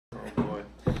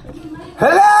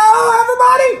Hello,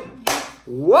 everybody!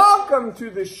 Welcome to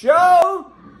the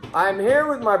show. I'm here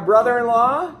with my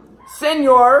brother-in-law,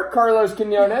 Senor Carlos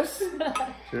Quinones.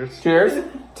 Cheers. Cheers.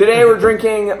 Today we're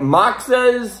drinking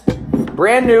Moksa's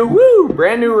brand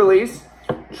new release,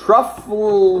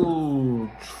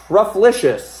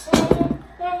 Trufflicious.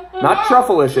 Not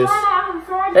Trufflicious.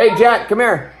 Hey, Jack, come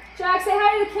here. Jack, say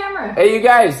hi to the camera. Hey, you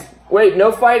guys. Wait,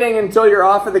 no fighting until you're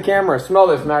off of the camera. Smell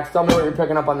this, Max. Tell me what you're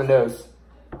picking up on the nose.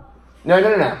 No.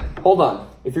 Hold on.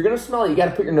 If you're going to smell it, you got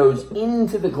to put your nose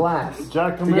into the glass.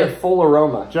 Jack, come to here. get full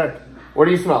aroma. Jack. What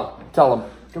do you smell? Tell them.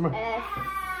 Come here.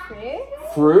 Fruit?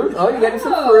 Fruit? Oh, you're getting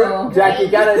some fruit. Jack, you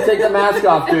got to take the mask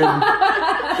off, dude.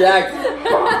 Jack.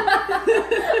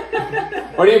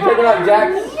 What are you picking up,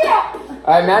 Jack? All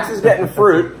right, Max is getting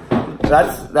fruit.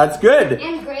 That's good.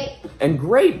 And grape. And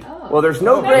grape. Oh. Well, there's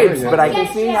no grapes, but I can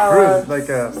see how. Fruit, like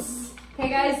a. Hey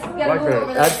guys, you gotta move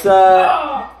over there.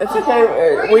 It's okay.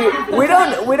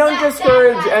 We don't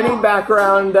discourage any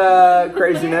background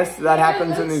craziness that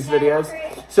happens in these videos.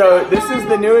 So this is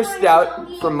the newest stout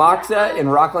from Moksa in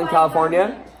Rockland,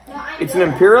 California. It's an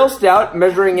imperial stout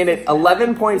measuring in at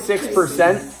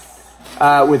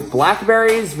 11.6% with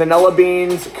blackberries, vanilla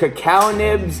beans, cacao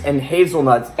nibs, and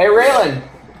hazelnuts. Hey, Raylan,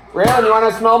 you want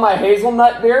to smell my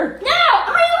hazelnut beer? No,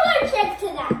 I'm allergic to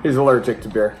that. He's allergic to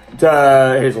beer,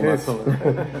 to hazelnuts,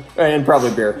 and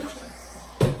probably beer.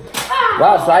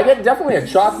 Wow, so I get definitely a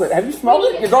chocolate. Have you smelled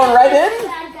it? You're going right in?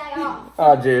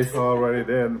 Oh, jeez. Already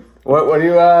did. What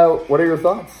are your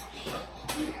thoughts?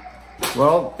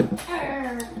 Well,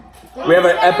 we have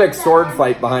an epic sword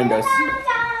fight behind us.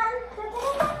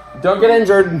 Don't get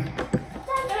injured.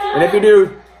 And if you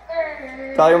do,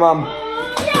 tell your mom.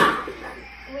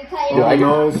 all I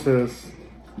nose is,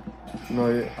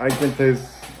 I can taste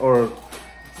or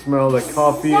smell the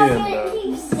coffee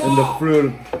and the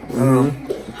fruit. I don't know,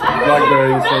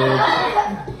 blackberries.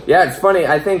 Yeah, it's funny.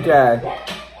 I think I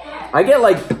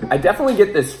definitely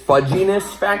get this fudginess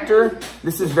factor.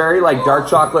 This is very like dark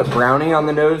chocolate brownie on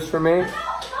the nose for me.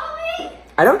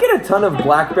 I don't get a ton of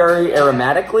blackberry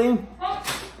aromatically,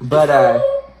 but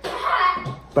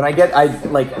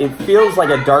it feels like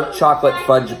a dark chocolate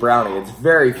fudge brownie. It's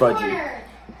very fudgy.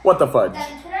 What the fudge?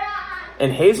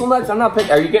 And hazelnuts, I'm not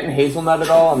picking. Are you getting hazelnut at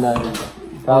all on the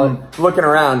palate? Looking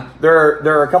around, there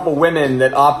are a couple women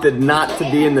that opted not to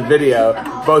be in the video.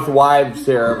 Both wives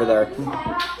here over there.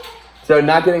 So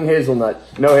not getting hazelnut.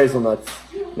 No hazelnuts.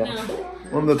 No.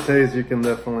 On the taste, you can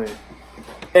definitely.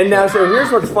 And now, so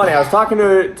here's what's funny. I was talking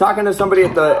to somebody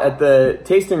at the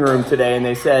tasting room today, and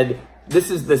they said this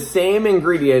is the same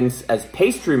ingredients as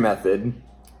pastry method.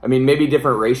 I mean, maybe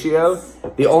different ratio.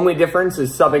 The only difference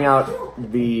is subbing out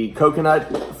the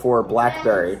coconut for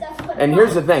blackberry. And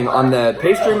here's the thing, on the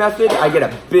pastry method, I get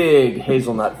a big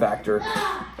hazelnut factor.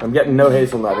 I'm getting no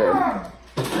hazelnut here.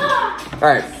 All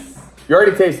right, you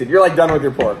already tasted. You're like done with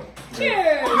your pour.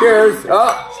 Cheers! Cheers!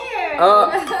 Oh, cheers!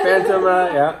 Oh, Phantom,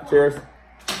 yeah, cheers.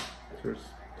 Cheers.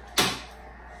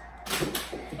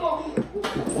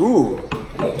 Ooh,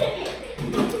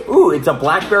 it's a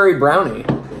blackberry brownie.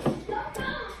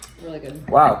 Really good.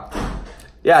 Wow.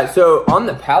 Yeah, so on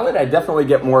the palate, I definitely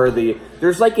get more of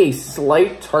there's like a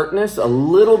slight tartness, a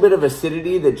little bit of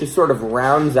acidity that just sort of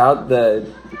rounds out the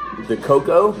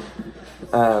cocoa.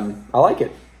 I like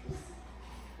it.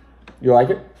 You like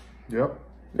it? Yep.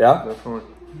 Yeah? Definitely.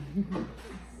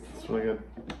 It's really good.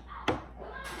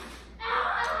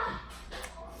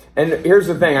 And here's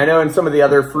the thing, I know in some of the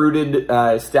other fruited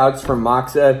stouts from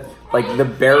Moksa, like the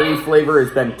berry flavor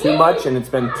has been too much and it's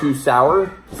been too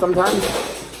sour sometimes,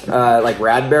 like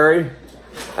radberry.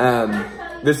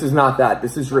 This is not that.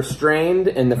 This is restrained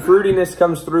and the fruitiness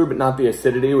comes through, but not the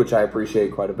acidity, which I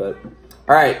appreciate quite a bit.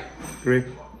 All right. Agree.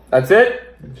 That's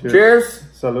it. Cheers.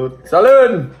 Salud.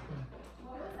 Salud.